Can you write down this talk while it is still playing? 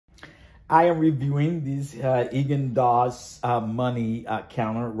I am reviewing these ENGiNDOT money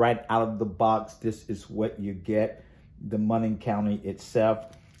counter right out of the box. This is what you get. The money counter itself.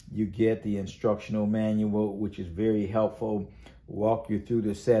 You get the instructional manual, which is very helpful. Walk you through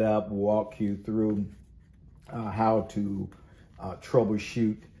the setup, walk you through how to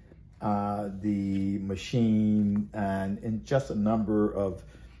troubleshoot the machine, and just a number of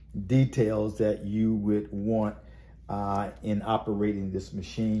details that you would want in operating this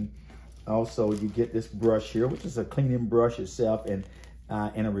machine. Also, you get this brush here, which is a cleaning brush itself, and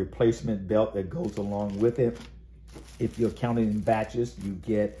a replacement belt that goes along with it. If you're counting in batches, you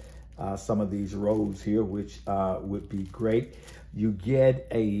get some of these rolls here, which would be great. You get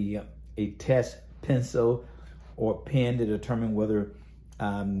a test pencil or pen to determine whether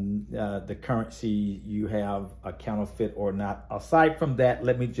the currency you have a counterfeit or not. Aside from that,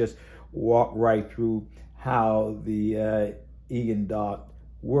 let me just walk right through how the ENGiNDOT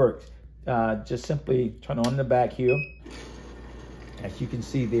works. Just simply turn on the back here. As you can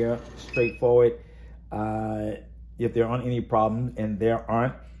see there, straightforward. If there aren't any problems, and there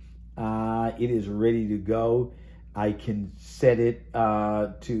aren't, it is ready to go. I can set it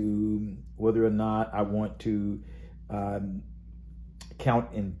to whether or not I want to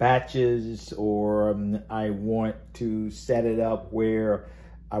count in batches, or I want to set it up where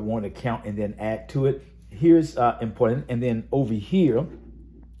I want to count and then add to it. Here's important. And then over here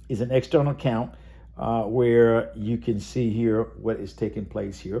is an external count where you can see here what is taking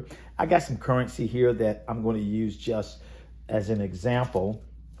place here. I got some currency here that I'm going to use just as an example.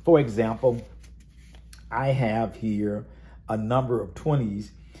 For example, I have here a number of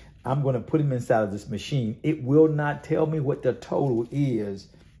 20s. I'm going to put them inside of this machine. It will not tell me what the total is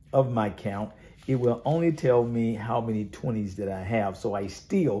of my count. It will only tell me how many 20s that I have. So I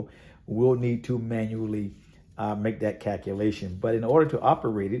still will need to manually make that calculation. But in order to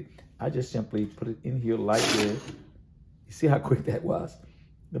operate it, I just simply put it in here like this. You see how quick that was?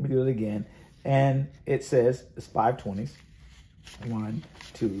 Let me do it again. And it says it's 5 20s. 1,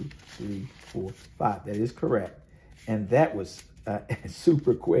 2, 3, 4, 5. That is correct. And that was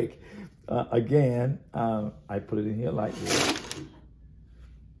super quick. Again, I put it in here like this.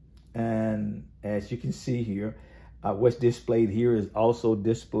 And as you can see here, what's displayed here is also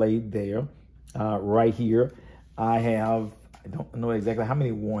displayed there. Right here, I don't know exactly how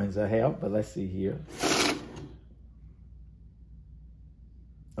many ones I have, but let's see here.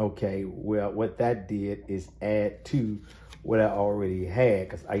 Okay, well, what that did is add to what I already had,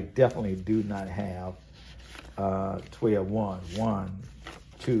 because I definitely do not have 12 ones. 1,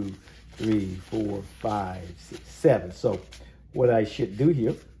 2, 3, 4, 5, 6, 7. So what I should do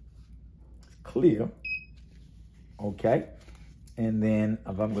here is clear. Okay, and then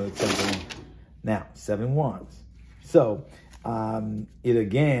if I'm going to take on now 7 ones. So it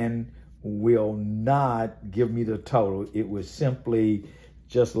again will not give me the total. It will simply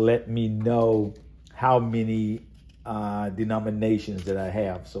just let me know how many denominations that I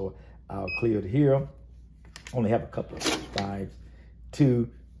have. So I'll clear it here. Only have a couple of 5s, 2,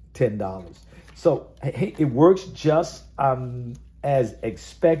 $10. So hey, it works just as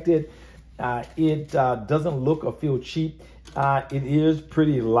expected. It doesn't look or feel cheap. It is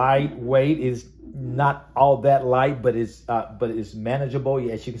pretty lightweight. It's not all that light, but it's manageable.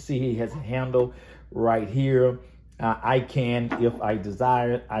 As you can see, he has a handle right here. I can, if I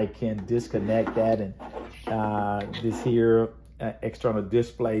desire, I can disconnect that, and this here external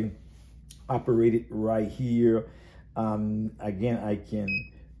display operated right here. Again, I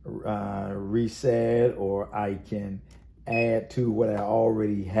can reset, or I can add to what I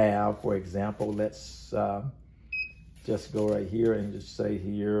already have. For example, let's just go right here and just say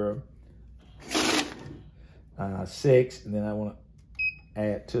here 6, and then I want to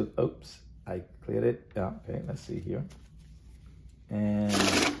add to, oops, I cleared it. Okay, let's see here. And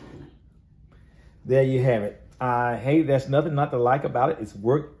there you have it. Hey, there's nothing not to like about it. It's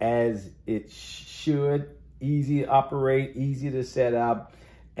worked as it should. Easy to operate, easy to set up,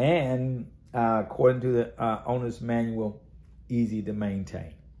 and according to the owner's manual, easy to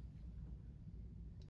maintain.